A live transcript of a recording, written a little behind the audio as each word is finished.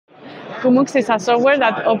Kumux is a software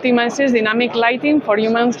that optimizes dynamic lighting for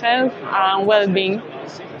human health and well-being.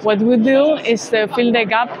 What we do is fill the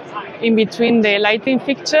gap in between the lighting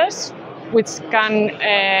fixtures, which can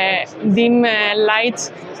dim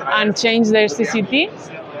lights and change their CCT,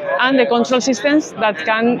 and the control systems that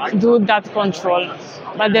can do that control.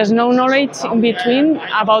 But there's no knowledge in between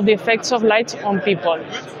about the effects of light on people.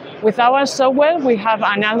 With our software, we have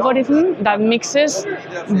an algorithm that mixes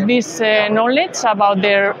this knowledge about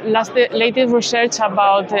their latest research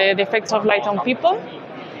about the effects of light on people.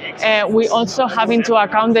 We also have into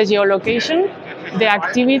account the geolocation, the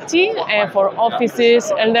activity for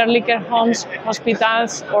offices, elderly care homes,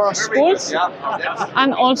 hospitals, or schools,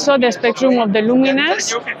 and also the spectrum of the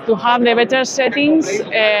luminaires to have the better settings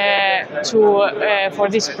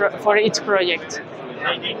for each project.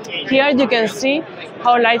 Here you can see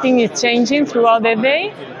how lighting is changing throughout the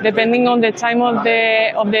day, depending on the time of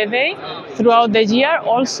the day, throughout the year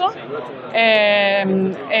also,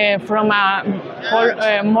 from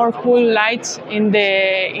a more cool light in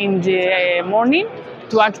the morning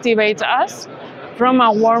to activate us, from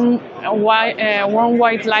a warm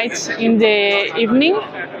white light in the evening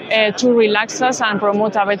to relax us and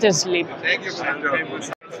promote a better sleep.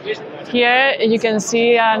 Here you can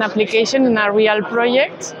see an application in a real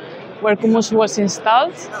project where Kumux was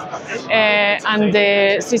installed, and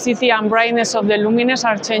the CCT and brightness of the luminaires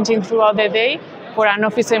are changing throughout the day for an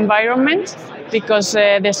office environment, because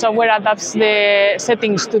the software adapts the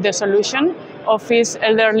settings to the solution: office,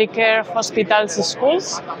 elderly care, hospitals,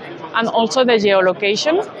 schools, and also the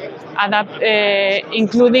geolocation,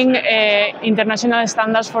 including international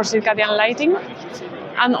standards for circadian lighting,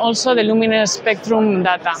 and also the luminous spectrum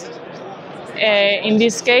data. In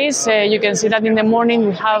this case, you can see that in the morning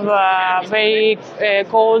we have a very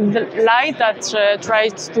cold light that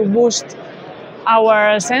tries to boost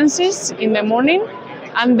our senses in the morning,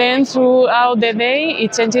 and then throughout the day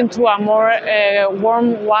it's changing to a more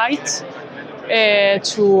warm white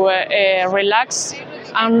to relax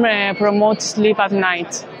and promote sleep at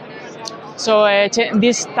night. So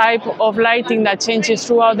this type of lighting that changes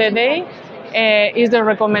throughout the day is the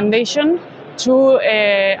recommendation to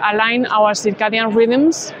align our circadian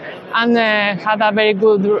rhythms and have a very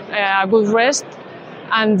good rest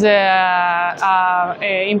and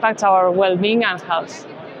impact our well-being and health.